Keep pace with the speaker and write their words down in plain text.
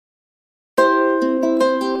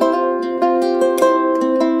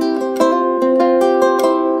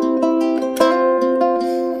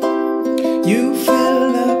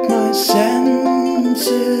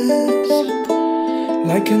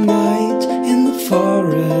like a night in the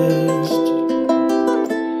forest,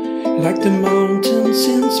 like the mountains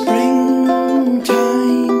in springtime,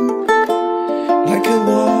 like a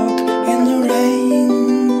walk in the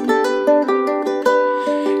rain,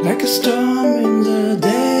 like a storm in the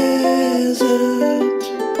desert,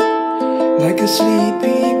 like a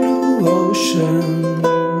sleepy blue ocean.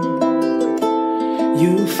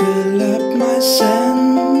 You fill up my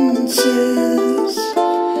senses,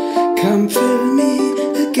 come fill me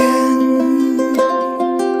again.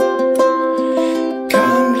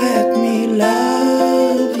 Come, let me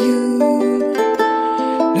love you,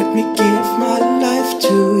 let me give my life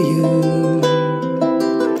to you.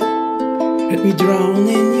 Let me drown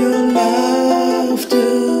in your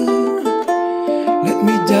laughter, let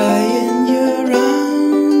me die in your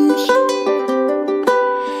arms.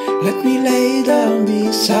 Let me lay down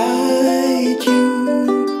beside you,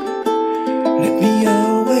 let me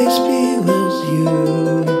always be with you.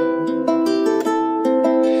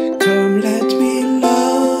 Come, let me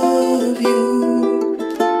love you,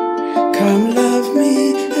 come love me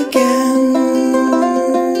again.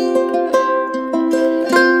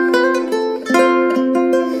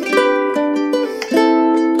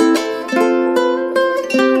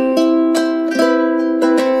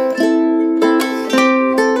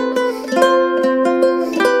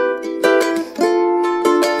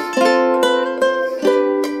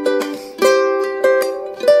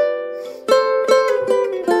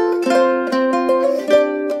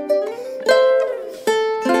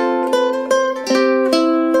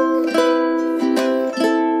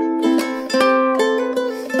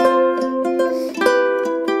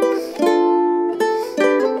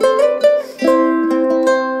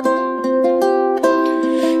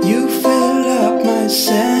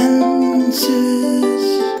 Senses,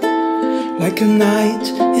 like a night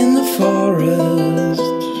in the forest,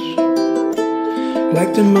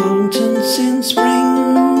 like the mountains in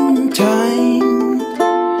springtime,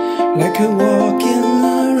 like a walk in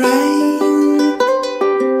the rain,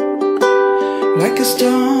 like a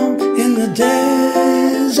storm in the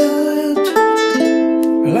desert,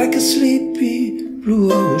 like a sleepy blue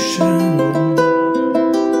ocean.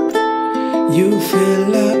 You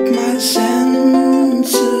fill up